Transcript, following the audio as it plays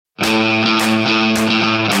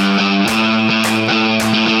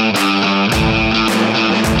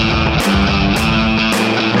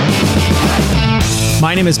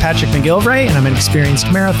My name is Patrick McGilvray, and I'm an experienced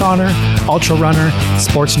marathoner, ultra runner,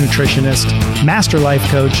 sports nutritionist, master life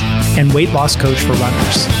coach, and weight loss coach for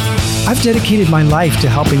runners. I've dedicated my life to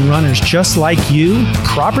helping runners just like you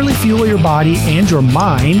properly fuel your body and your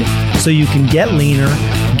mind so you can get leaner,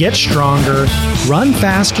 get stronger, run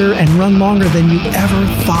faster, and run longer than you ever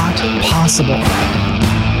thought possible.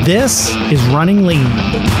 This is Running Lean.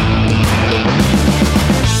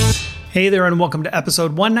 Hey there, and welcome to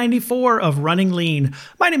episode 194 of Running Lean.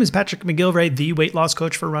 My name is Patrick McGilvray, the weight loss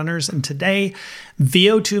coach for runners, and today,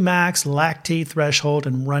 VO2 max, lactate threshold,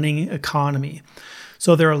 and running economy.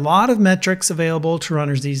 So there are a lot of metrics available to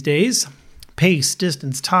runners these days: pace,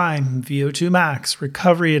 distance, time, VO2 max,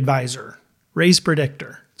 recovery advisor, race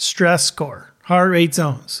predictor, stress score, heart rate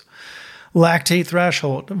zones, lactate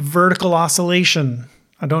threshold, vertical oscillation,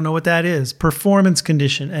 I don't know what that is, performance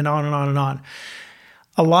condition, and on and on and on.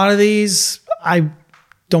 A lot of these, I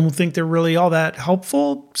don't think they're really all that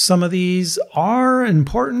helpful. Some of these are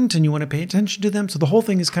important and you want to pay attention to them. So the whole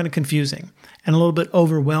thing is kind of confusing and a little bit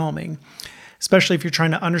overwhelming, especially if you're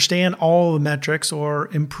trying to understand all the metrics or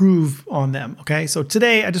improve on them. Okay, so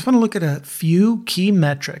today I just want to look at a few key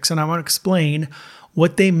metrics and I want to explain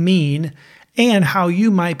what they mean and how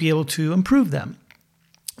you might be able to improve them.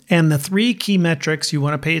 And the three key metrics you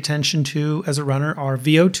want to pay attention to as a runner are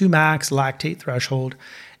VO2 max, lactate threshold,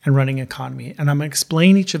 and running economy. And I'm going to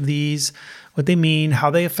explain each of these, what they mean, how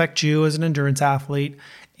they affect you as an endurance athlete,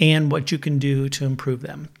 and what you can do to improve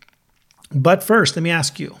them. But first, let me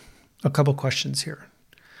ask you a couple questions here.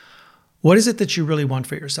 What is it that you really want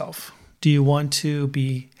for yourself? Do you want to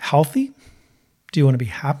be healthy? Do you want to be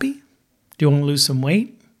happy? Do you want to lose some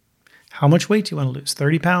weight? How much weight do you want to lose?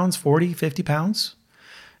 30 pounds, 40, 50 pounds?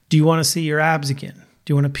 Do you want to see your abs again?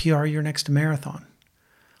 Do you want to PR your next marathon?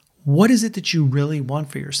 What is it that you really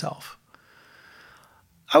want for yourself?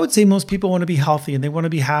 I would say most people want to be healthy and they want to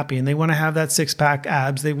be happy and they want to have that six-pack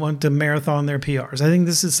abs. They want to marathon their PRs. I think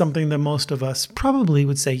this is something that most of us probably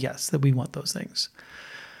would say yes, that we want those things.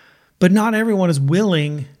 But not everyone is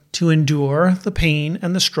willing to endure the pain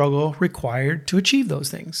and the struggle required to achieve those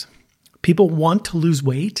things. People want to lose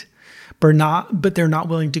weight, but they're not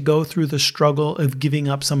willing to go through the struggle of giving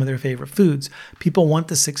up some of their favorite foods. People want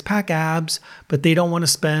the six-pack abs, but they don't want to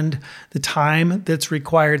spend the time that's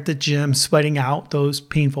required at the gym sweating out those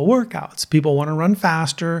painful workouts. People want to run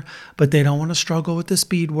faster, but they don't want to struggle with the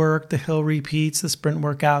speed work, the hill repeats, the sprint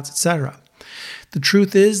workouts, etc. The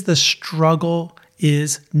truth is, the struggle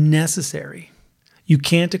is necessary. You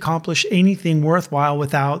can't accomplish anything worthwhile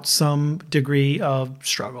without some degree of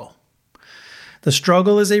struggle. The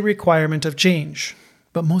struggle is a requirement of change,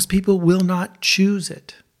 but most people will not choose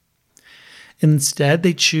it. Instead,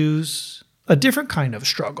 they choose a different kind of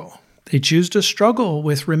struggle. They choose to struggle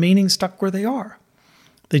with remaining stuck where they are.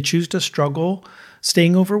 They choose to struggle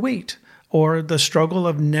staying overweight, or the struggle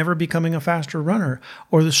of never becoming a faster runner,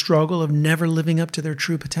 or the struggle of never living up to their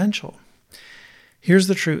true potential. Here's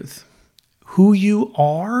the truth. Who you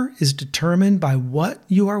are is determined by what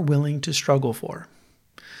you are willing to struggle for.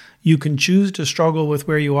 You can choose to struggle with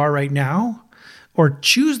where you are right now, or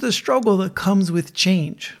choose the struggle that comes with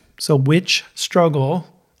change. So which struggle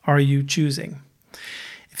are you choosing?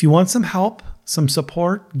 If you want some help, some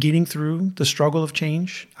support getting through the struggle of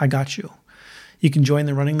change, I got you. You can join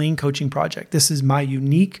the Running Lean Coaching Project. This is my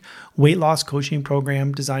unique weight loss coaching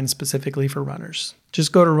program designed specifically for runners.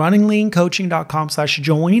 Just go to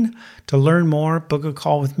runningleancoaching.com/join to learn more, book a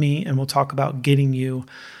call with me, and we'll talk about getting you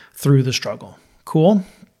through the struggle. Cool?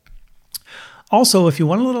 Also, if you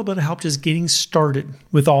want a little bit of help just getting started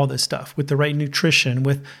with all this stuff, with the right nutrition,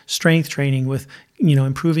 with strength training, with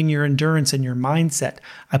improving your endurance and your mindset,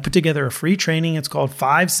 I put together a free training. It's called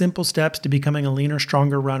 5 Simple Steps to Becoming a Leaner,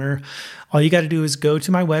 Stronger Runner. All you got to do is go to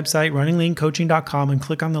my website, runningleancoaching.com, and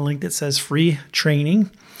click on the link that says free training.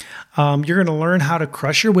 You're going to learn how to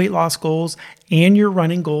crush your weight loss goals and your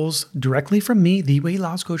running goals directly from me, the weight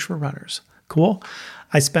loss coach for runners. Cool?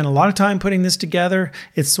 I spent a lot of time putting this together.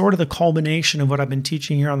 It's sort of the culmination of what I've been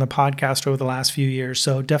teaching here on the podcast over the last few years.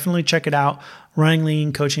 So definitely check it out,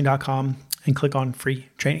 runningleancoaching.com, and click on free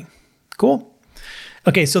training. Cool.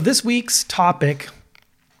 Okay, so this week's topic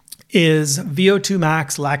is VO2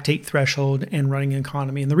 max, lactate threshold, and running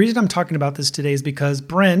economy. And the reason I'm talking about this today is because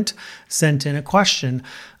Brent sent in a question.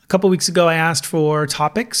 A couple weeks ago, I asked for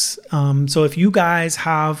topics. So if you guys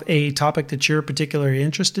have a topic that you're particularly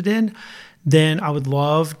interested in, then I would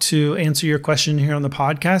love to answer your question here on the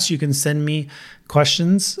podcast. You can send me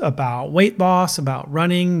questions about weight loss, about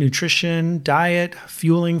running, nutrition, diet,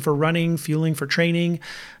 fueling for running, fueling for training,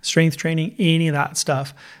 strength training, any of that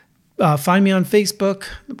stuff. find me on Facebook,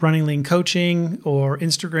 Running Lean Coaching, or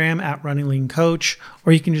Instagram at Running Lean Coach,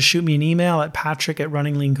 or you can just shoot me an email at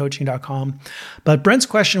patrick@runningleancoaching.com. But Brent's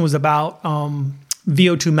question was about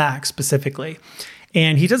VO2 max specifically.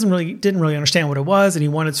 And he didn't really understand what it was, and he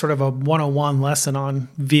wanted sort of a 101 lesson on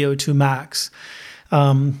VO2 max.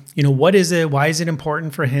 What is it? Why is it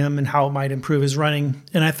important for him, and how it might improve his running?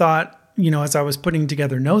 And I thought, as I was putting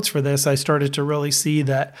together notes for this, I started to really see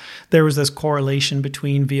that there was this correlation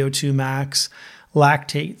between VO2 max,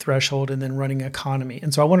 lactate threshold, and then running economy.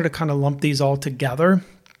 And so I wanted to kind of lump these all together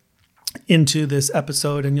into this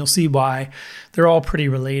episode, and you'll see why they're all pretty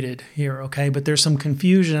related here, okay? But there's some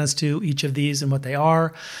confusion as to each of these and what they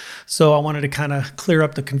are. So I wanted to kind of clear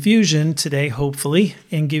up the confusion today, hopefully,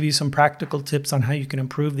 and give you some practical tips on how you can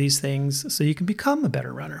improve these things so you can become a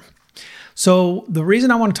better runner. So the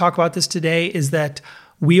reason I want to talk about this today is that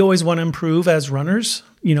we always want to improve as runners.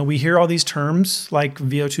 We hear all these terms like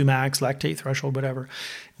VO2 max, lactate threshold, whatever.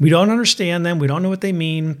 We don't understand them. We don't know what they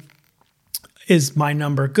mean. Is my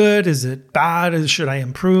number good? Is it bad? Should I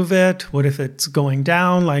improve it? What if it's going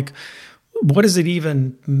down? What does it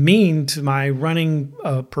even mean to my running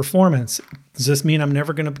performance? Does this mean I'm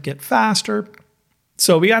never going to get faster?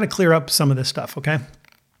 So we got to clear up some of this stuff, okay?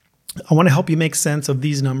 I want to help you make sense of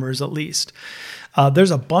these numbers at least.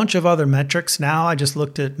 There's a bunch of other metrics now. I just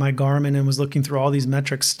looked at my Garmin and was looking through all these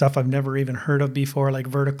metrics, stuff I've never even heard of before, like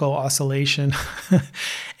vertical oscillation.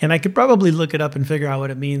 And I could probably look it up and figure out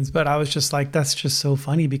what it means, but I was just like, that's just so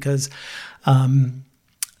funny because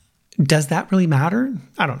does that really matter?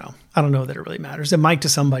 I don't know. I don't know that it really matters. It might to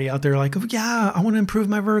somebody out there like, oh, yeah, I want to improve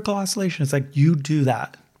my vertical oscillation. It's like, you do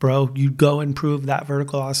that, bro. You go improve that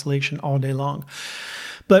vertical oscillation all day long.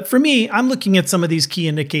 But for me, I'm looking at some of these key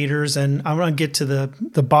indicators, and I'm going to get to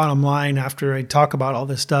the bottom line after I talk about all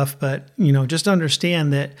this stuff. But, just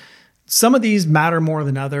understand that some of these matter more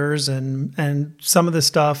than others, and some of the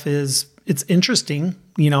stuff it's interesting.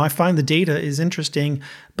 I find the data is interesting,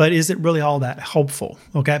 but is it really all that helpful?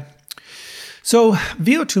 Okay. So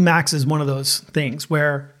VO2 max is one of those things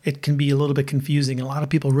where it can be a little bit confusing. A lot of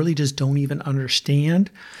people really just don't even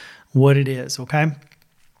understand what it is. Okay.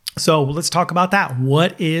 So let's talk about that.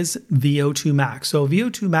 What is VO2 max? So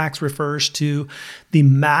VO2 max refers to the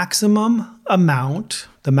maximum amount,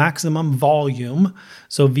 the maximum volume.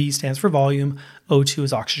 So V stands for volume, O2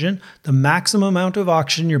 is oxygen. The maximum amount of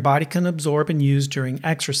oxygen your body can absorb and use during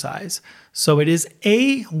exercise. So it is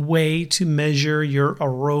a way to measure your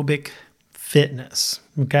aerobic fitness,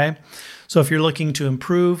 okay? So if you're looking to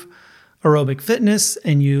improve aerobic fitness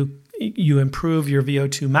and you improve your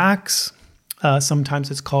VO2 max,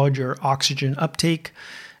 sometimes it's called your oxygen uptake,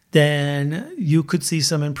 then you could see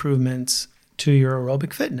some improvements to your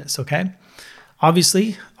aerobic fitness, okay?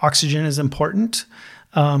 Obviously, oxygen is important.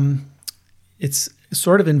 It's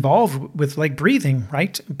sort of involved with like breathing,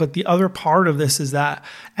 right? But the other part of this is that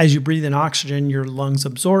as you breathe in oxygen, your lungs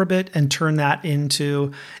absorb it and turn that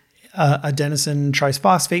into adenosine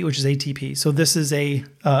triphosphate, which is ATP. So this is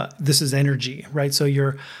energy, right? So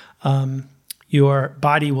your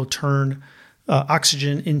body will turn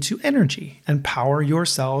oxygen into energy and power your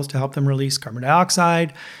cells to help them release carbon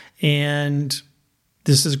dioxide. And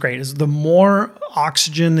this is great. The more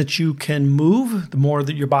oxygen that you can move, the more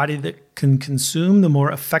that your body that can consume, the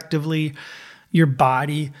more effectively your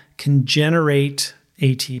body can generate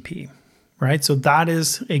ATP, right? So that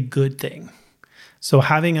is a good thing. So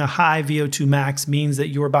having a high VO2 max means that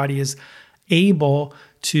your body is able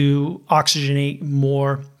to oxygenate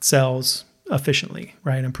more cells efficiently,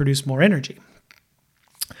 right? And produce more energy.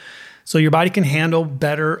 So your body can handle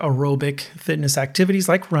better aerobic fitness activities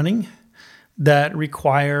like running that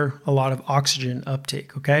require a lot of oxygen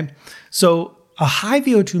uptake, okay? So a high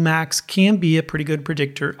VO2 max can be a pretty good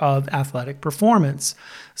predictor of athletic performance,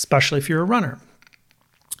 especially if you're a runner.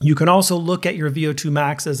 You can also look at your VO2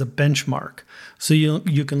 max as a benchmark. So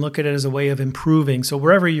you can look at it as a way of improving. So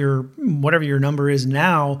whatever your number is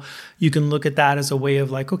now, you can look at that as a way of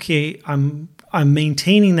like, okay, I'm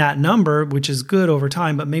maintaining that number, which is good over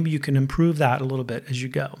time, but maybe you can improve that a little bit as you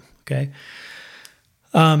go, okay?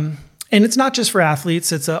 And it's not just for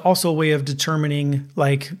athletes. It's also a way of determining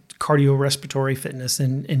like cardiorespiratory fitness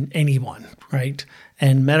in anyone, right?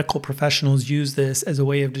 And medical professionals use this as a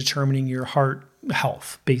way of determining your heart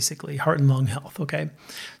health, basically, heart and lung health, okay?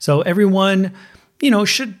 So everyone,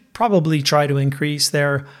 should probably try to increase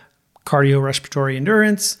their cardiorespiratory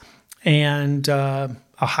endurance, and a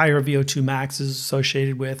higher VO2 max is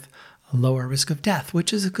associated with a lower risk of death,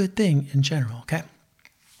 which is a good thing in general, okay?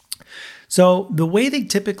 So the way they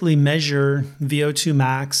typically measure VO2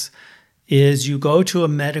 max is you go to a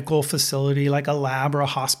medical facility like a lab or a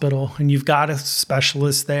hospital, and you've got a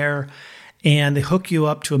specialist there, and they hook you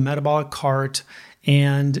up to a metabolic cart.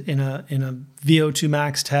 And in a VO2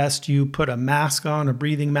 max test, you put a mask on, a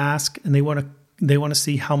breathing mask, and they want to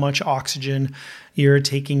see how much oxygen you're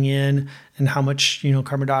taking in and how much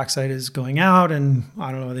carbon dioxide is going out. And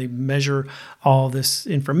I don't know, they measure all this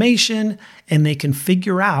information, and they can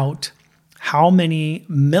figure out how many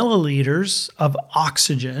milliliters of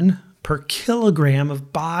oxygen per kilogram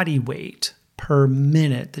of body weight per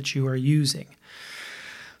minute that you are using.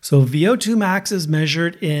 So VO2 max is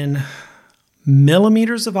measured in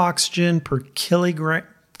millimeters of oxygen per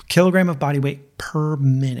kilogram of body weight per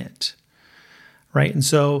minute, right? And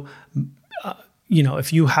so,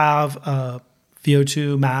 if you have a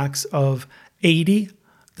VO2 max of 80,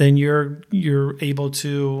 then you're able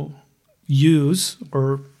to use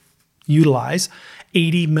or utilize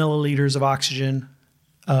 80 milliliters of oxygen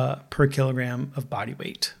per kilogram of body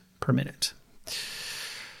weight per minute.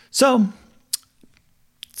 So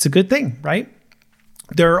it's a good thing, right?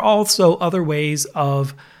 There are also other ways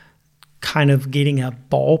of kind of getting a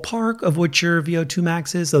ballpark of what your VO2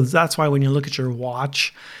 max is. So that's why when you look at your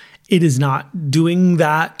watch, it is not doing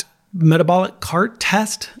that metabolic cart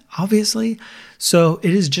test, obviously. So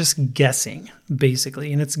it is just guessing,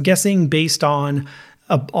 basically. And it's guessing based on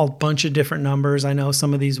a bunch of different numbers. I know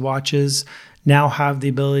some of these watches now have the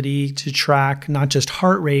ability to track not just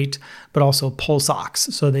heart rate, but also pulse ox.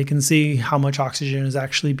 So they can see how much oxygen is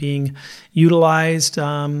actually being utilized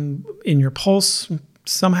in your pulse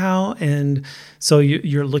somehow. And so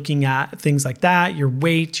you're looking at things like that, your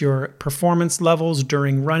weight, your performance levels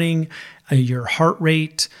during running, your heart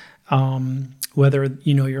rate, whether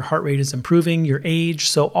your heart rate is improving, your age.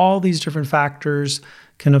 So all these different factors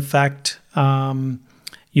can affect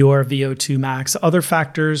your VO2 max. Other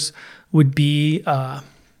factors would be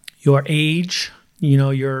your age,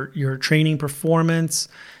 your training performance,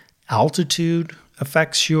 altitude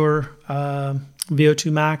affects your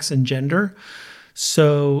VO2 max, and gender.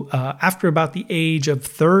 So after about the age of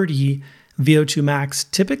 30, VO2 max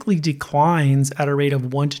typically declines at a rate of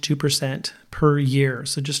 1% to 2% per year.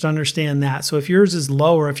 So just understand that. So if yours is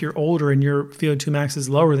lower, if you're older and your VO2 max is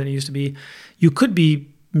lower than it used to be, you could be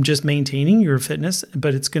just maintaining your fitness,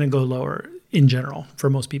 but it's going to go lower in general for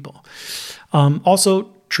most people. Also,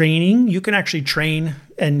 training, you can actually train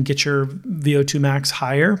and get your VO2 max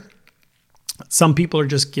higher. Some people are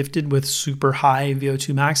just gifted with super high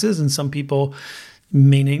VO2 maxes, and some people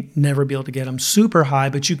may never be able to get them super high,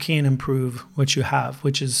 but you can improve what you have,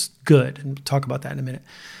 which is good. And we'll talk about that in a minute.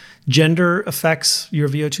 Gender affects your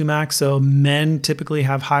VO2 max. So men typically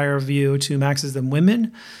have higher VO2 maxes than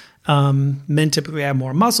women. Men typically have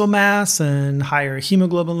more muscle mass and higher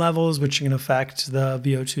hemoglobin levels, which can affect the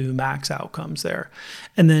VO2 max outcomes there.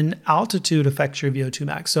 And then altitude affects your VO2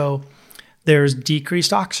 max. So there's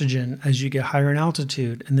decreased oxygen as you get higher in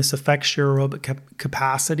altitude, and this affects your aerobic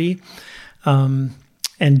capacity and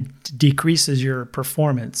decreases your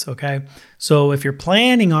performance, okay? So if you're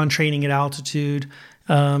planning on training at altitude,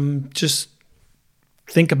 just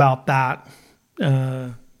think about that.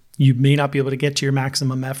 You may not be able to get to your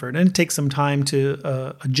maximum effort, and it takes some time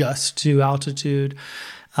to adjust to altitude.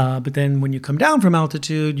 But then when you come down from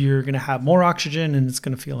altitude, you're going to have more oxygen, and it's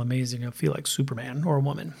going to feel amazing. You'll feel like Superman or a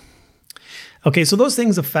woman. Okay, so those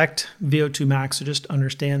things affect VO2 max, so just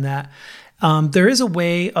understand that. There is a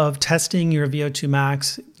way of testing your VO2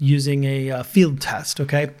 max using a field test,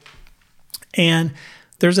 okay? And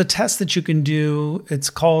there's a test that you can do.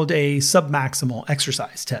 It's called a submaximal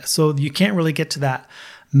exercise test. So you can't really get to that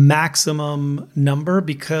maximum number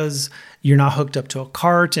because you're not hooked up to a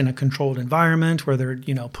cart in a controlled environment where they're,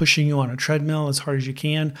 pushing you on a treadmill as hard as you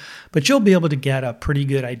can. But you'll be able to get a pretty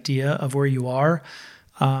good idea of where you are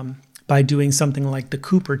by doing something like the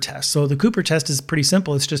Cooper test. So the Cooper test is pretty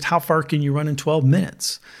simple. It's just how far can you run in 12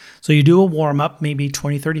 minutes? So you do a warm up, maybe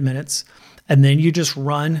 20, 30 minutes, and then you just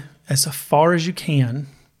run as far as you can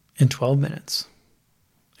in 12 minutes.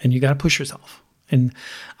 And you got to push yourself. And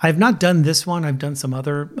I've not done this one. I've done some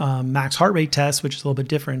other max heart rate tests, which is a little bit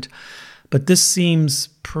different. But this seems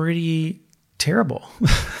pretty terrible.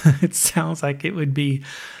 It sounds like it would be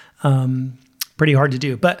pretty hard to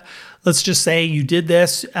do. But let's just say you did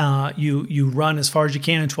this. You run as far as you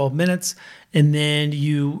can in 12 minutes. And then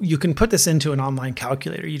you can put this into an online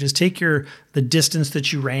calculator. You just take the distance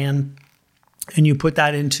that you ran and you put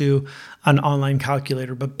that into an online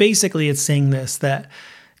calculator. But basically it's saying this, that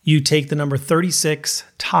you take the number 36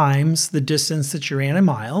 times the distance that you ran in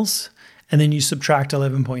miles, and then you subtract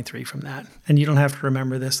 11.3 from that. And you don't have to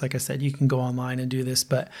remember this. Like I said, you can go online and do this.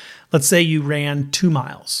 But let's say you ran 2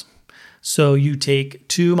 miles. So you take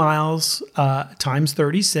 2 miles times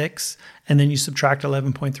 36, and then you subtract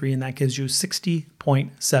 11.3, and that gives you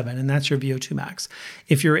 60.7, and that's your VO2 max.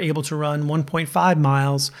 If you're able to run 1.5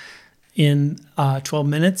 miles in 12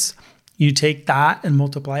 minutes, you take that and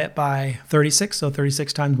multiply it by 36. So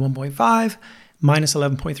 36 times 1.5 minus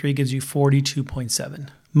 11.3 gives you 42.7.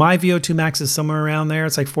 My VO2 max is somewhere around there.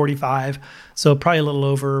 It's like 45. So probably a little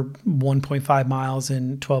over 1.5 miles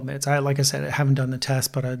in 12 minutes. Like I said, I haven't done the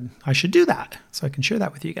test, but I should do that so I can share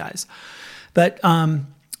that with you guys. But,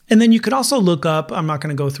 and then you could also look up, I'm not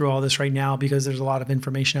going to go through all this right now because there's a lot of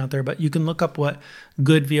information out there, but you can look up what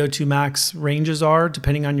good VO2 max ranges are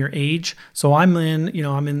depending on your age. So I'm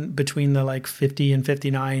in between the like 50 and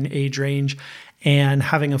 59 age range, and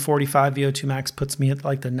having a 45 VO2 max puts me at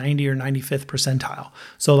like the 90 or 95th percentile.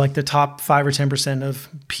 So like the top 5 or 10% of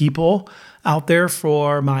people out there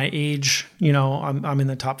for my age, I'm in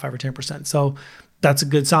the top 5 or 10%. So that's a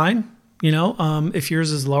good sign. If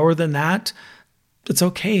yours is lower than that, it's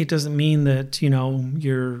okay. It doesn't mean that,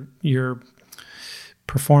 your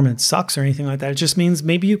performance sucks or anything like that. It just means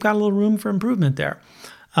maybe you've got a little room for improvement there.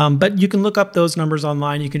 But you can look up those numbers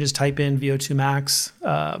online. You can just type in VO2 max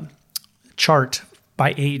chart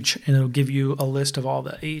by age, and it'll give you a list of all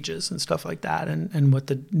the ages and stuff like that, and what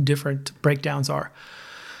the different breakdowns are.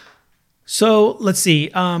 So let's see.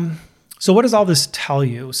 So what does all this tell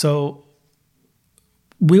you? So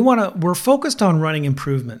we're focused on running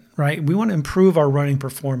improvement, right? We want to improve our running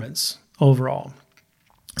performance overall.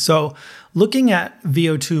 So looking at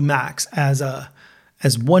VO2 max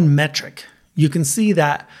as one metric, you can see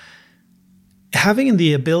that having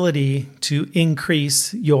the ability to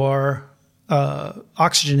increase your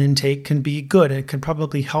oxygen intake can be good. It can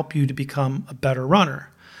probably help you to become a better runner,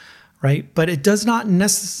 right? But it does not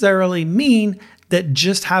necessarily mean that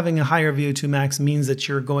just having a higher VO2 max means that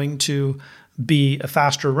you're going to be a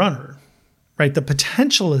faster runner, right? The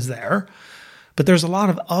potential is there, but there's a lot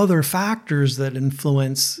of other factors that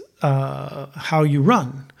influence how you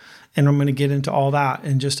run. And I'm going to get into all that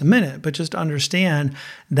in just a minute, but just understand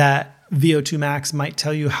that VO2 max might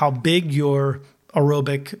tell you how big your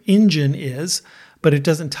aerobic engine is, but it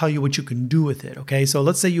doesn't tell you what you can do with it, okay? So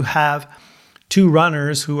let's say you have two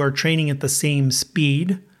runners who are training at the same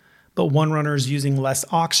speed, but one runner is using less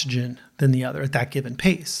oxygen than the other at that given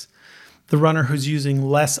pace. The runner who's using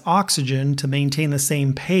less oxygen to maintain the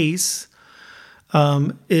same pace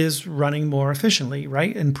is running more efficiently,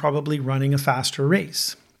 right? And probably running a faster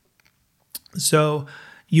race. So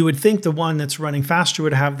you would think the one that's running faster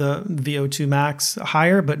would have the VO2 max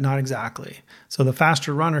higher, but not exactly. So the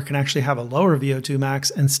faster runner can actually have a lower VO2 max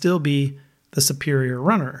and still be the superior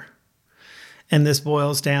runner. And this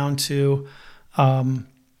boils down to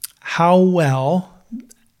how well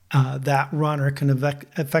that runner can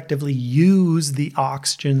effectively use the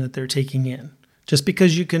oxygen that they're taking in. Just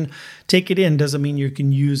because you can take it in doesn't mean you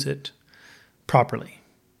can use it properly.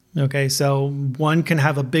 Okay, so one can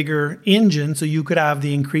have a bigger engine, so you could have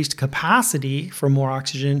the increased capacity for more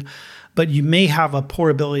oxygen, but you may have a poor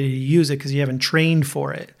ability to use it because you haven't trained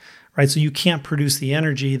for it, right? So you can't produce the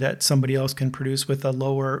energy that somebody else can produce with a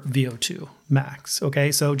lower VO2 max,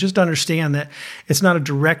 okay? So just understand that it's not a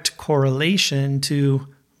direct correlation to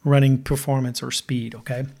running performance or speed,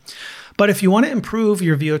 okay? But if you want to improve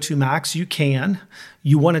your VO2 max, you can.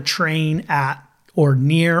 You want to train at or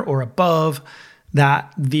near or above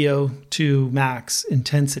that VO2 max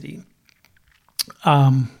intensity.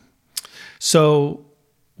 So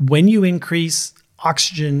when you increase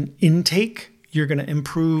oxygen intake, you're going to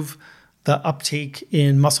improve the uptake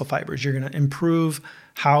in muscle fibers. You're going to improve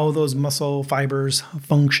how those muscle fibers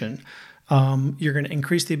function. You're going to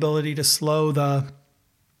increase the ability to slow the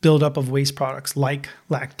buildup of waste products like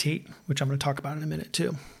lactate, which I'm going to talk about in a minute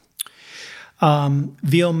too.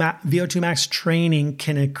 VO2 max training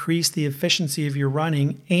can increase the efficiency of your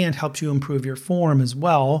running and helps you improve your form as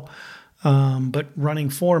well. But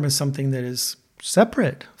running form is something that is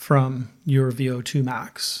separate from your VO2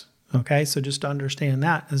 max. Okay, so just understand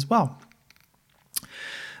that as well.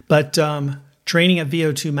 But training at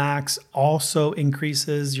VO2 max also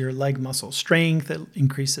increases your leg muscle strength. It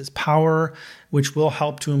increases power, which will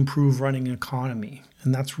help to improve running economy.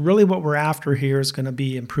 And that's really what we're after here, is going to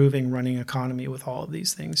be improving running economy with all of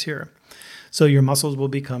these things here. So your muscles will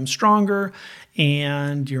become stronger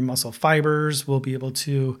and your muscle fibers will be able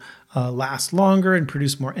to last longer and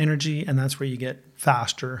produce more energy. And that's where you get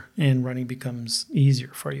faster and running becomes easier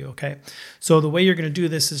for you, okay? So the way you're going to do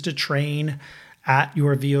this is to train at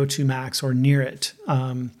your VO2 max or near it.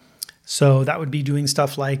 So that would be doing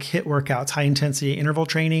stuff like HIIT workouts, high intensity interval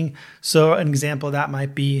training. So an example of that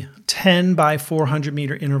might be 10 by 400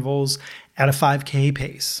 meter intervals at a 5K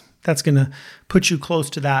pace. That's going to put you close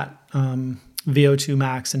to that VO2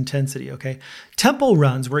 max intensity, okay? Tempo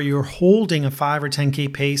runs, where you're holding a 5 or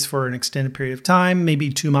 10K pace for an extended period of time,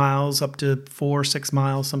 maybe 2 miles up to 4, 6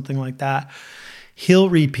 miles, something like that. Hill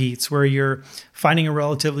repeats, where you're finding a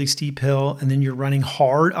relatively steep hill and then you're running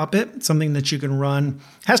hard up it, something that you can run,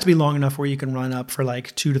 has to be long enough where you can run up for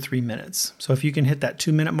like 2 to 3 minutes. So if you can hit that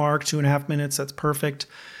 2-minute mark, 2.5 minutes, that's perfect.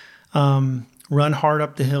 Run hard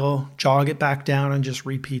up the hill, jog it back down, and just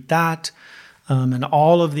repeat that. And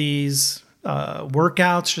all of these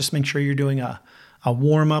workouts, just make sure you're doing a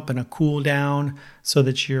warm up and a cool down so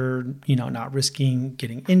that you're, not risking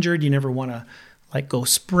getting injured. You never want to like go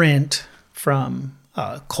sprint from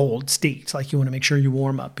a cold state. Like, you want to make sure you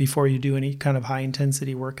warm up before you do any kind of high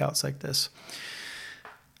intensity workouts like this.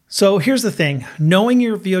 So here's the thing. Knowing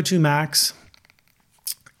your VO2 max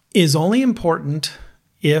is only important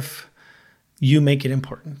if you make it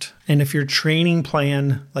important. And if your training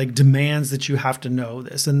plan like demands that you have to know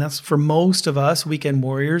this, and that's for most of us weekend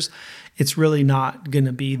warriors, it's really not going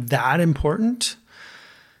to be that important.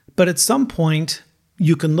 But at some point,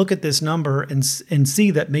 you can look at this number and see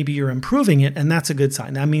that maybe you're improving it, and that's a good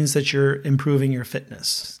sign. That means that you're improving your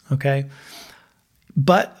fitness, okay?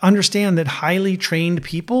 But understand that highly trained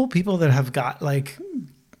people that have got like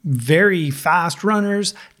very fast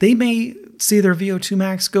runners, they may see their VO2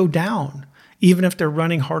 max go down, even if they're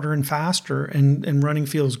running harder and faster and running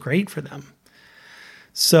feels great for them.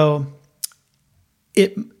 So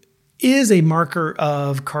it is a marker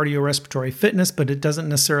of cardiorespiratory fitness, but it doesn't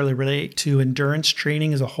necessarily relate to endurance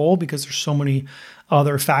training as a whole, because there's so many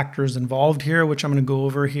other factors involved here, which I'm going to go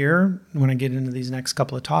over here when I get into these next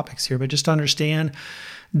couple of topics here. But just understand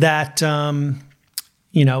that,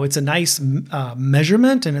 it's a nice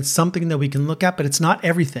measurement and it's something that we can look at, but it's not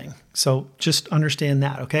everything. So just understand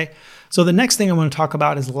that, okay? So the next thing I want to talk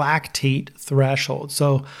about is lactate threshold.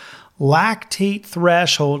 So lactate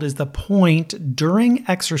threshold is the point during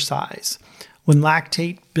exercise when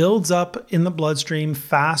lactate builds up in the bloodstream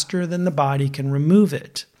faster than the body can remove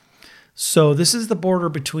it. So this is the border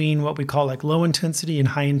between what we call like low intensity and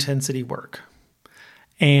high intensity work.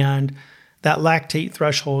 And that lactate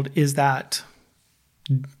threshold is that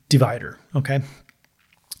divider, okay?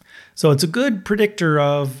 So it's a good predictor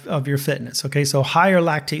of your fitness, okay? So higher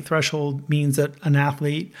lactate threshold means that an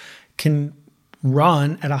athlete can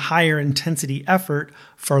run at a higher intensity effort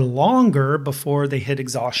for longer before they hit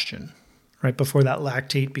exhaustion, right? Before that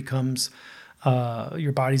lactate becomes,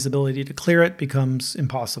 your body's ability to clear it becomes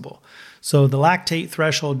impossible. So the lactate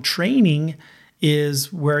threshold training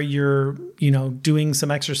is where you're, doing some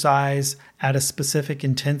exercise at a specific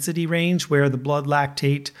intensity range where the blood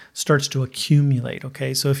lactate starts to accumulate,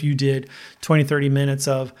 okay? So if you did 20, 30 minutes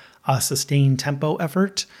of a sustained tempo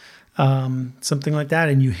effort, something like that,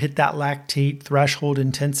 and you hit that lactate threshold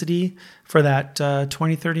intensity for that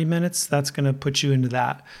 20, 30 minutes, that's going to put you into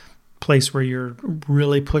that place where you're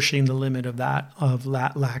really pushing the limit of that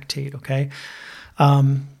lactate, okay?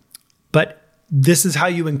 But this is how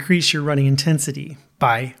you increase your running intensity,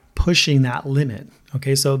 by pushing that limit,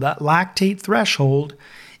 okay? So that lactate threshold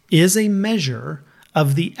is a measure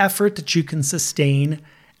of the effort that you can sustain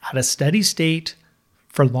at a steady state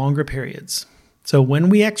for longer periods. So when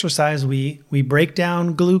we exercise, we break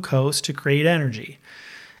down glucose to create energy.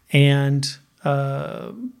 And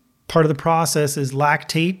part of the process is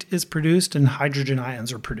lactate is produced and hydrogen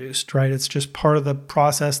ions are produced, right? It's just part of the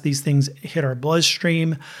process. These things hit our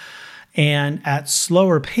bloodstream. And at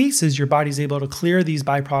slower paces, your body's able to clear these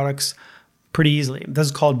byproducts pretty easily. This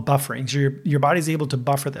is called buffering. So your body's able to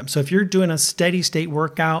buffer them. So if you're doing a steady state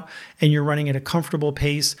workout and you're running at a comfortable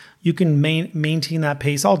pace, you can maintain that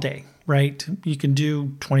pace all day, right? You can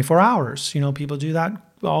do 24 hours. People do that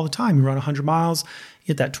all the time. You run 100 miles, you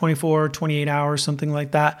get that 24, 28 hours, something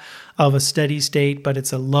like that of a steady state, but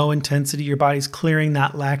it's a low intensity. Your body's clearing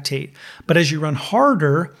that lactate. But as you run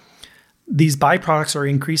harder, these byproducts are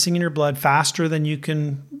increasing in your blood faster than you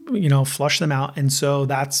can, flush them out. And so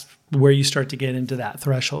that's where you start to get into that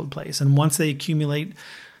threshold place. And once they accumulate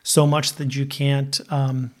so much that you can't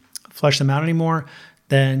flush them out anymore,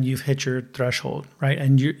 then you've hit your threshold, right?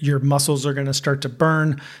 And your muscles are going to start to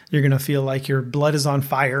burn. You're going to feel like your blood is on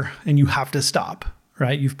fire and you have to stop,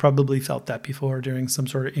 right? You've probably felt that before during some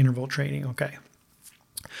sort of interval training, okay?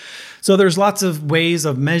 So there's lots of ways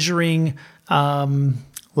of measuring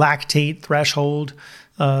lactate threshold.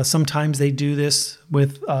 Sometimes they do this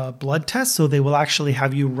with blood tests. So they will actually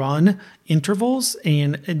have you run intervals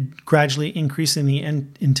and gradually increasing the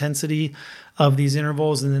intensity of these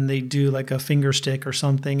intervals. And then they do like a finger stick or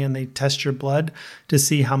something and they test your blood to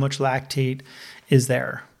see how much lactate is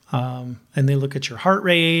there. And they look at your heart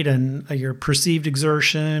rate and your perceived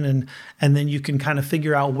exertion, and then you can kind of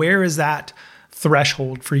figure out where is that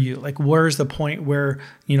threshold for you. Like, where's the point where,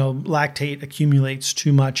 lactate accumulates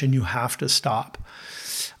too much and you have to stop.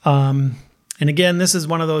 And again, this is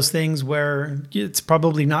one of those things where it's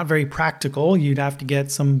probably not very practical. You'd have to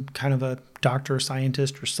get some kind of a doctor or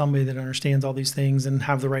scientist or somebody that understands all these things and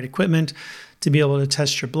have the right equipment to be able to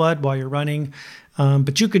test your blood while you're running.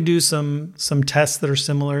 But you can do some tests that are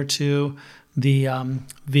similar to the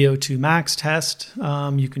VO2 max test.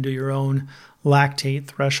 You can do your own lactate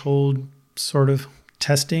threshold sort of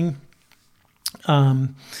testing.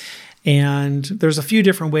 And there's a few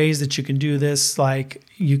different ways that you can do this. Like,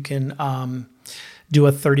 you can do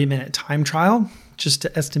a 30-minute time trial just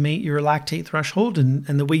to estimate your lactate threshold. And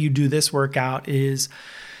the way you do this workout is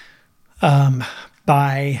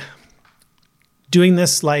by doing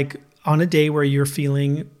this like on a day where you're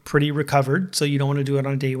feeling pretty recovered. So you don't want to do it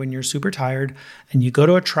on a day when you're super tired, and you go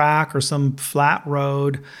to a track or some flat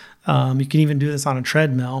road. You can even do this on a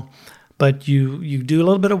treadmill, but you do a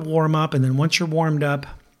little bit of warm up. And then once you're warmed up,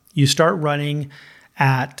 you start running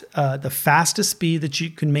at the fastest speed that you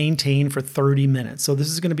can maintain for 30 minutes. So this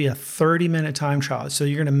is going to be a 30-minute time trial. So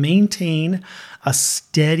you're going to maintain a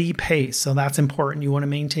steady pace. So that's important. You want to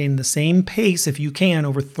maintain the same pace if you can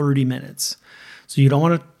over 30 minutes. So you don't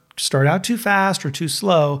want to start out too fast or too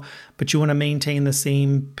slow, but you want to maintain the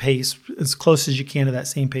same pace as close as you can to that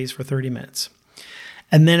same pace for 30 minutes.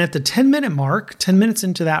 And then at the 10-minute mark, 10 minutes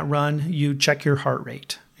into that run, you check your heart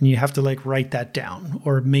rate. And you have to write that down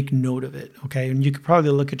or make note of it, okay? And you could probably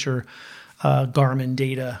look at your Garmin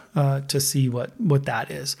data to see what that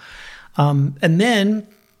is. And then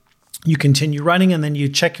you continue running, and then you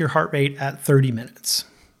check your heart rate at 30 minutes.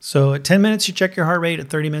 So at 10 minutes, you check your heart rate. At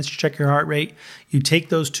 30 minutes, you check your heart rate. You take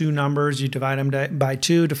those two numbers, you divide them by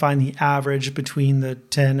 2 to find the average between the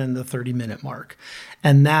 10 and the 30-minute mark.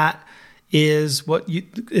 And that is what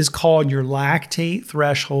is called your lactate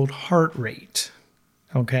threshold heart rate.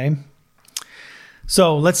 Okay.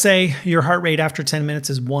 So let's say your heart rate after 10 minutes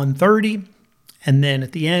is 130. And then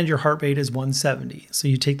at the end, your heart rate is 170. So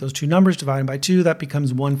you take those two numbers, divide them by 2, that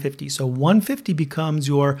becomes 150. So 150 becomes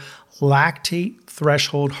your lactate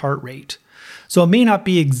threshold heart rate. So it may not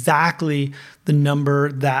be exactly the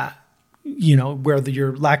number that, where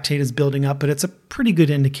your lactate is building up, but it's a pretty good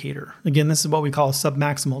indicator. Again, this is what we call a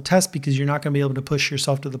submaximal test, because you're not going to be able to push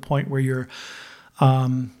yourself to the point where you're,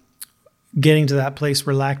 getting to that place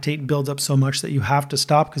where lactate builds up so much that you have to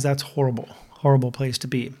stop, because that's horrible place to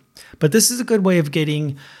be. But this is a good way of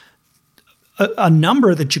getting a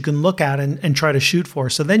number that you can look at and try to shoot for.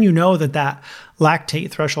 So then that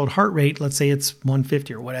lactate threshold heart rate, let's say it's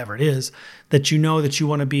 150 or whatever it is, that you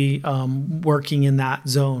want to be working in that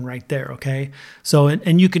zone right there, okay? So,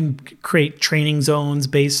 and you can create training zones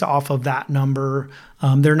based off of that number.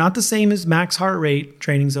 They're not the same as max heart rate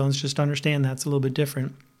training zones, just understand that's a little bit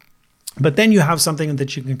different. But then you have something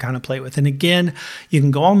that you can kind of play with. And again, you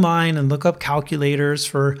can go online and look up calculators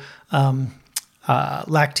for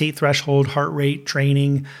lactate threshold heart rate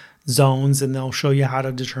training zones, and they'll show you how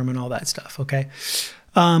to determine all that stuff, okay?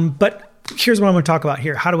 But here's what I'm going to talk about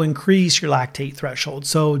here, how to increase your lactate threshold.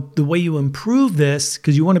 So the way you improve this,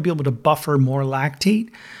 because you want to be able to buffer more lactate,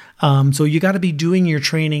 so you got to be doing your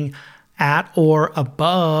training at or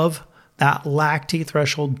above that lactate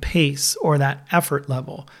threshold pace or that effort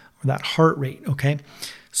level, or that heart rate, okay?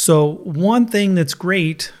 So one thing that's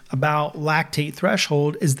great about lactate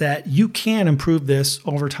threshold is that you can improve this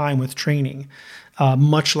over time with training,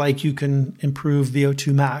 much like you can improve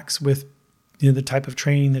VO2 max with the type of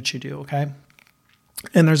training that you do, okay?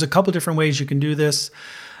 And there's a couple different ways you can do this.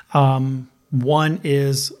 One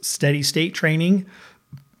is steady state training,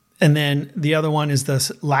 and then the other one is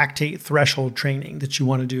this lactate threshold training that you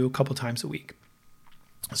want to do a couple times a week.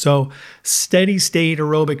 So steady state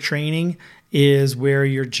aerobic training is where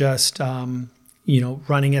you're just,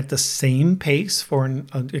 running at the same pace for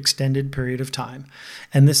an extended period of time.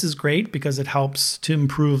 And this is great because it helps to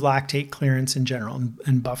improve lactate clearance in general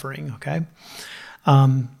and buffering, okay?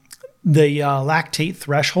 The lactate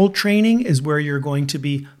threshold training is where you're going to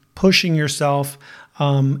be pushing yourself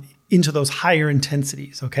into those higher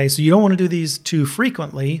intensities, okay? So you don't want to do these too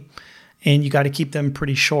frequently, and you got to keep them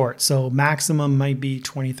pretty short. So maximum might be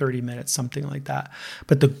 20, 30 minutes, something like that.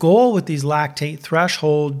 But the goal with these lactate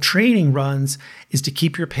threshold training runs is to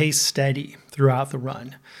keep your pace steady throughout the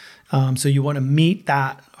run. So you want to meet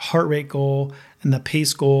that heart rate goal and the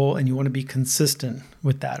pace goal, and you want to be consistent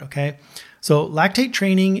with that, okay? So lactate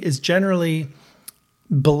training is generally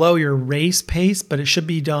below your race pace, but it should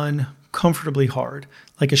be done comfortably hard.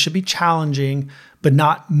 Like it should be challenging, but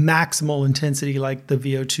not maximal intensity like the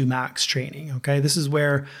VO2 max training. Okay. This is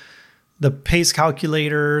where the pace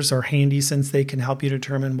calculators are handy since they can help you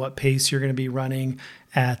determine what pace you're going to be running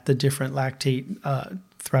at the different lactate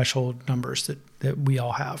threshold numbers that we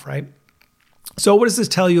all have, right? So what does this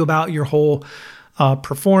tell you about your whole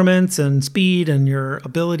performance and speed and your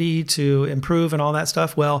ability to improve and all that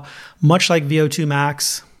stuff? Well, much like VO2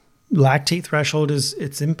 max, lactate threshold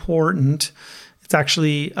it's important. It's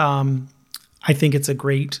actually, I think it's a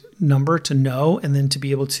great number to know and then to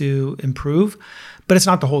be able to improve, but it's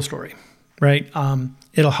not the whole story, right?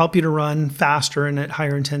 It'll help you to run faster and at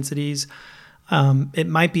higher intensities. It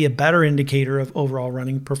might be a better indicator of overall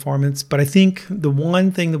running performance, but I think the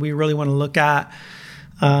one thing that we really want to look at,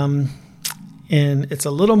 and it's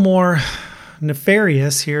a little more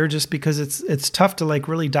nefarious here just because it's tough to like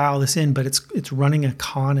really dial this in, but it's running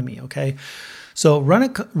economy. Okay. So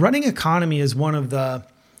running economy is one of the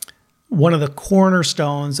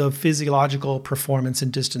cornerstones of physiological performance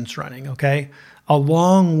in distance running. Okay.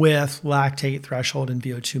 Along with lactate threshold and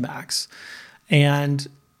VO2 max. And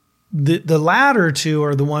the latter two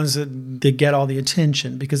are the ones that get all the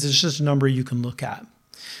attention because it's just a number you can look at.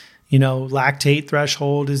 You know, lactate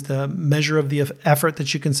threshold is the measure of the effort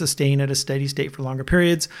that you can sustain at a steady state for longer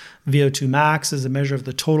periods. VO2 max is a measure of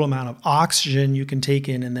the total amount of oxygen you can take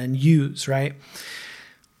in and then use, right?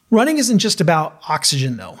 Running isn't just about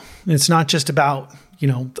oxygen though. It's not just about,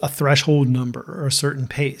 a threshold number or a certain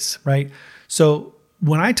pace, right? So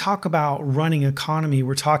when I talk about running economy,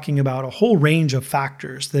 we're talking about a whole range of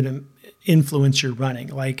factors that influence your running,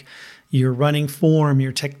 like your running form,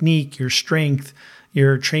 your technique, your strength,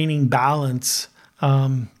 your training balance,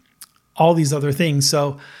 all these other things.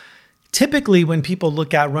 So typically when people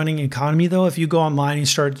look at running economy though, if you go online and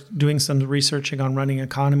start doing some researching on running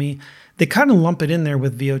economy, they kind of lump it in there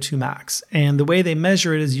with VO2 max. And the way they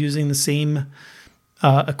measure it is using the same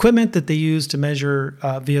equipment that they use to measure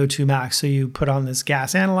VO2 max. So you put on this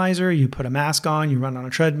gas analyzer, you put a mask on, you run on a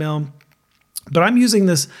treadmill. But I'm using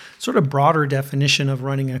this sort of broader definition of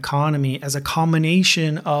running economy as a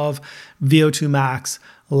combination of VO2 max,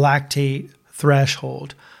 lactate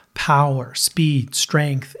threshold, power, speed,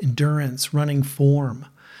 strength, endurance, running form.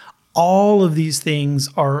 All of these things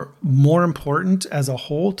are more important as a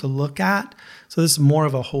whole to look at. So this is more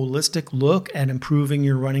of a holistic look at improving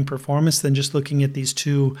your running performance than just looking at these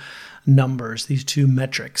two numbers, these two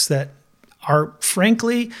metrics that are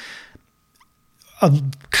frankly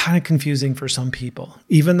kind of confusing for some people.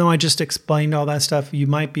 Even though I just explained all that stuff, you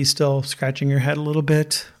might be still scratching your head a little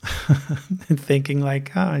bit and thinking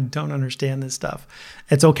like, I don't understand this stuff.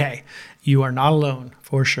 It's okay. You are not alone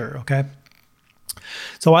for sure. Okay.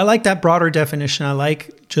 So I like that broader definition. I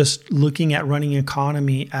like just looking at running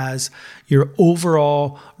economy as your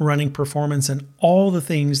overall running performance and all the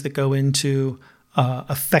things that go into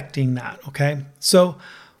affecting that. Okay. So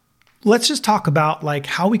let's just talk about like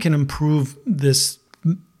how we can improve this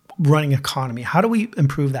running economy. How do we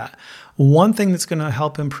improve that? One thing that's going to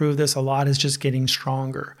help improve this a lot is just getting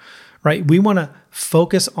stronger, right? We want to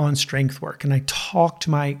focus on strength work. And I talk to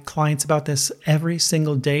my clients about this every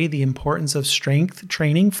single day, the importance of strength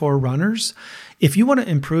training for runners. If you want to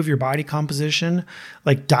improve your body composition,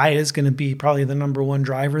 like diet is going to be probably the number one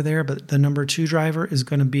driver there, but the number two driver is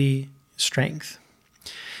going to be strength.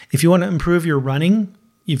 If you want to improve your running,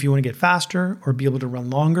 if you want to get faster or be able to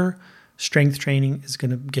run longer, strength training is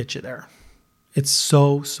going to get you there. It's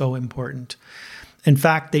so, so important. In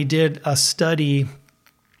fact, they did a study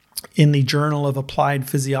in the Journal of Applied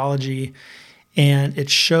Physiology, and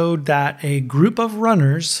it showed that a group of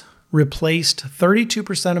runners replaced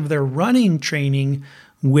 32% of their running training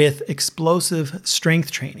with explosive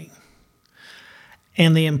strength training.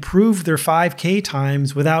 And they improved their 5K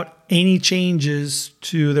times without any changes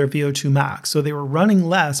to their VO2 max. So they were running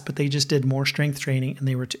less, but they just did more strength training and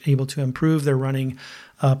they were able to improve their running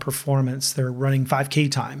performance. They're running 5K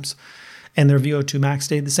times and their VO2 max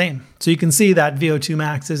stayed the same. So you can see that VO2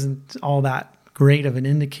 max isn't all that great of an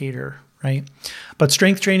indicator, right? But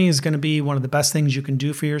strength training is going to be one of the best things you can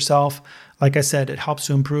do for yourself. Like I said, it helps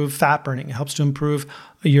to improve fat burning. It helps to improve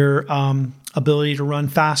your ability to run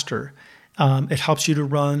faster. It helps you to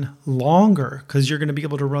run longer because you're going to be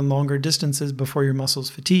able to run longer distances before your muscles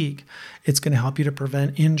fatigue. It's going to help you to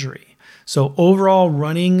prevent injury. So overall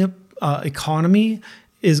running economy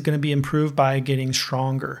is going to be improved by getting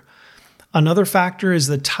stronger. Another factor is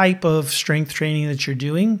the type of strength training that you're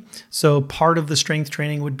doing. So part of the strength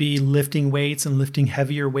training would be lifting weights and lifting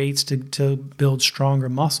heavier weights to build stronger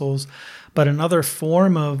muscles. But another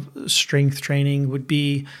form of strength training would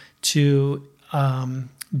be to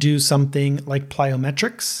do something like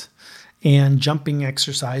plyometrics. and jumping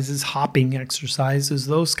exercises, hopping exercises,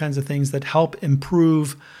 those kinds of things that help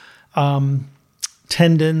improve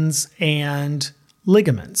tendons and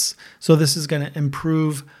ligaments. So this is going to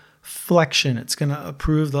improve flexion. It's going to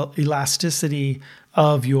improve the elasticity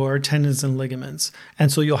of your tendons and ligaments.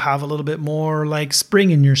 And so you'll have a little bit more like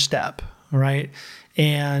spring in your step, all right?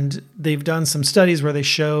 And they've done some studies where they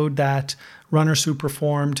showed that runners who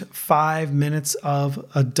performed 5 minutes of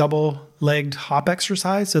a double-legged hop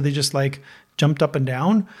exercise, so they just like jumped up and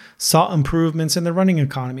down, saw improvements in their running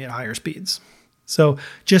economy at higher speeds. So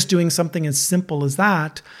just doing something as simple as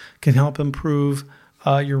that can help improve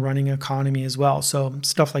your running economy as well. So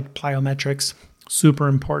stuff like plyometrics, super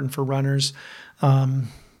important for runners.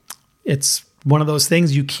 It's one of those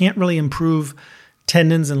things you can't really improve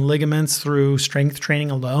tendons and ligaments through strength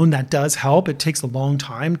training alone. That does help. It takes a long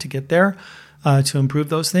time to get there to improve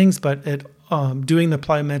those things, but doing the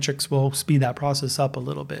plyometrics will speed that process up a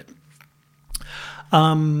little bit.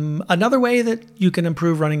 Another way that you can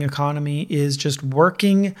improve running economy is just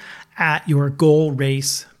working at your goal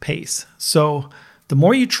race pace. So the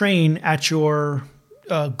more you train at your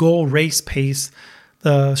goal race pace,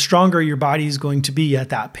 the stronger your body is going to be at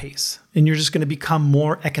that pace. And you're just going to become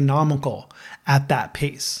more economical at that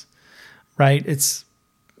pace, right? It's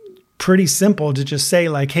pretty simple to just say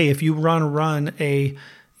like, hey, if you run a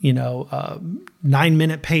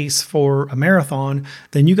 9-minute pace for a marathon,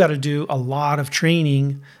 then you got to do a lot of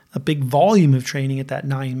training, a big volume of training at that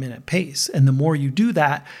 9-minute pace. And the more you do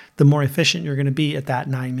that, the more efficient you're going to be at that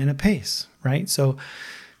 9-minute pace, right? So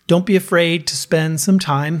don't be afraid to spend some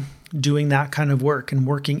time doing that kind of work and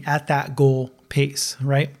working at that goal pace,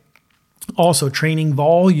 right? Also, training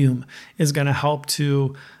volume is going to help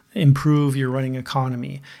to improve your running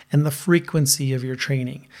economy and the frequency of your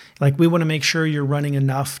training. Like we want to make sure you're running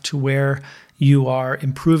enough to where you are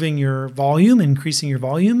improving your volume, increasing your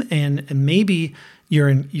volume, and maybe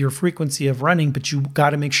your frequency of running, but you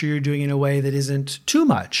got to make sure you're doing it in a way that isn't too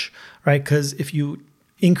much, right? Because if you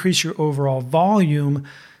increase your overall volume,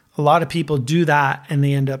 a lot of people do that and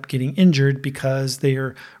they end up getting injured because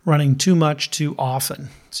they're running too much too often.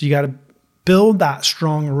 So you got to build that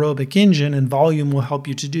strong aerobic engine, and volume will help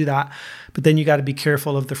you to do that. But then you got to be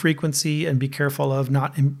careful of the frequency and be careful of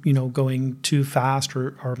not, going too fast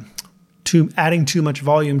or adding too much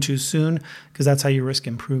volume too soon, because that's how you risk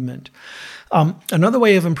improvement. Another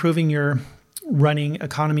way of improving your running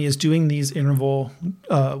economy is doing these interval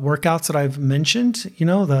workouts that I've mentioned,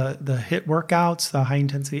 the HIIT workouts, the high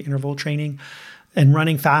intensity interval training, and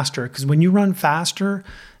running faster. Because when you run faster,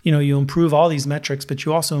 you improve all these metrics, but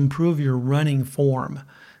you also improve your running form.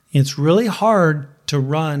 It's really hard to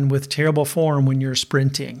run with terrible form when you're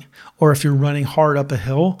sprinting, or if you're running hard up a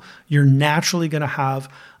hill, you're naturally going to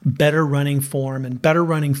have better running form, and better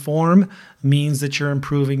running form means that you're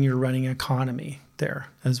improving your running economy there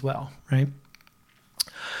as well, right?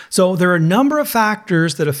 So there are a number of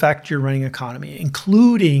factors that affect your running economy,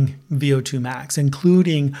 including VO2 max,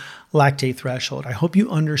 including lactate threshold. I hope you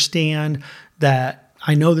understand that.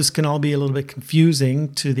 I know this can all be a little bit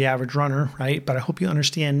confusing to the average runner, right? But I hope you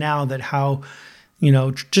understand now that how,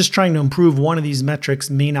 just trying to improve one of these metrics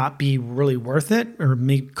may not be really worth it, or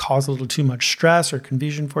may cause a little too much stress or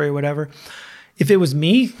confusion for you, whatever. If it was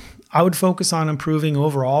me, I would focus on improving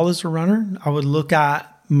overall as a runner. I would look at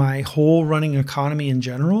my whole running economy in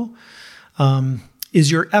general. Is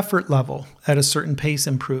your effort level at a certain pace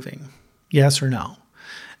improving? Yes or no?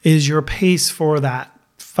 Is your pace for that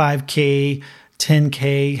 5K,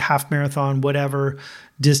 10K, half marathon, whatever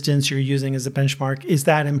distance you're using as a benchmark, is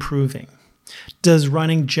that improving? Does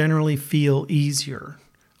running generally feel easier,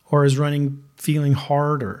 or is running feeling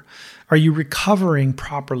harder? Are you recovering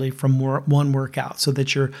properly from one workout so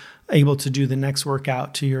that you're able to do the next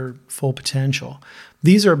workout to your full potential?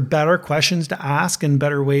 These are better questions to ask and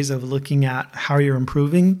better ways of looking at how you're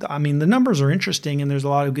improving. I mean, the numbers are interesting and there's a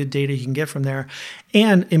lot of good data you can get from there.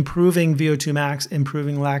 And improving VO2 max,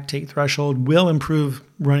 improving lactate threshold will improve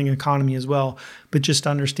running economy as well. But just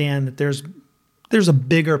understand that there's a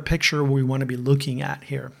bigger picture we want to be looking at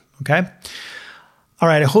here, okay? All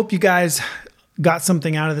right, I hope you guys got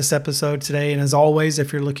something out of this episode today. And as always,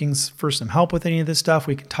 if you're looking for some help with any of this stuff,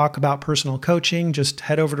 we can talk about personal coaching. Just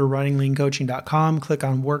head over to runningleancoaching.com, click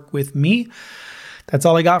on work with me. That's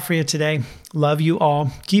all I got for you today. Love you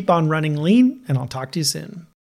all. Keep on running lean, and I'll talk to you soon.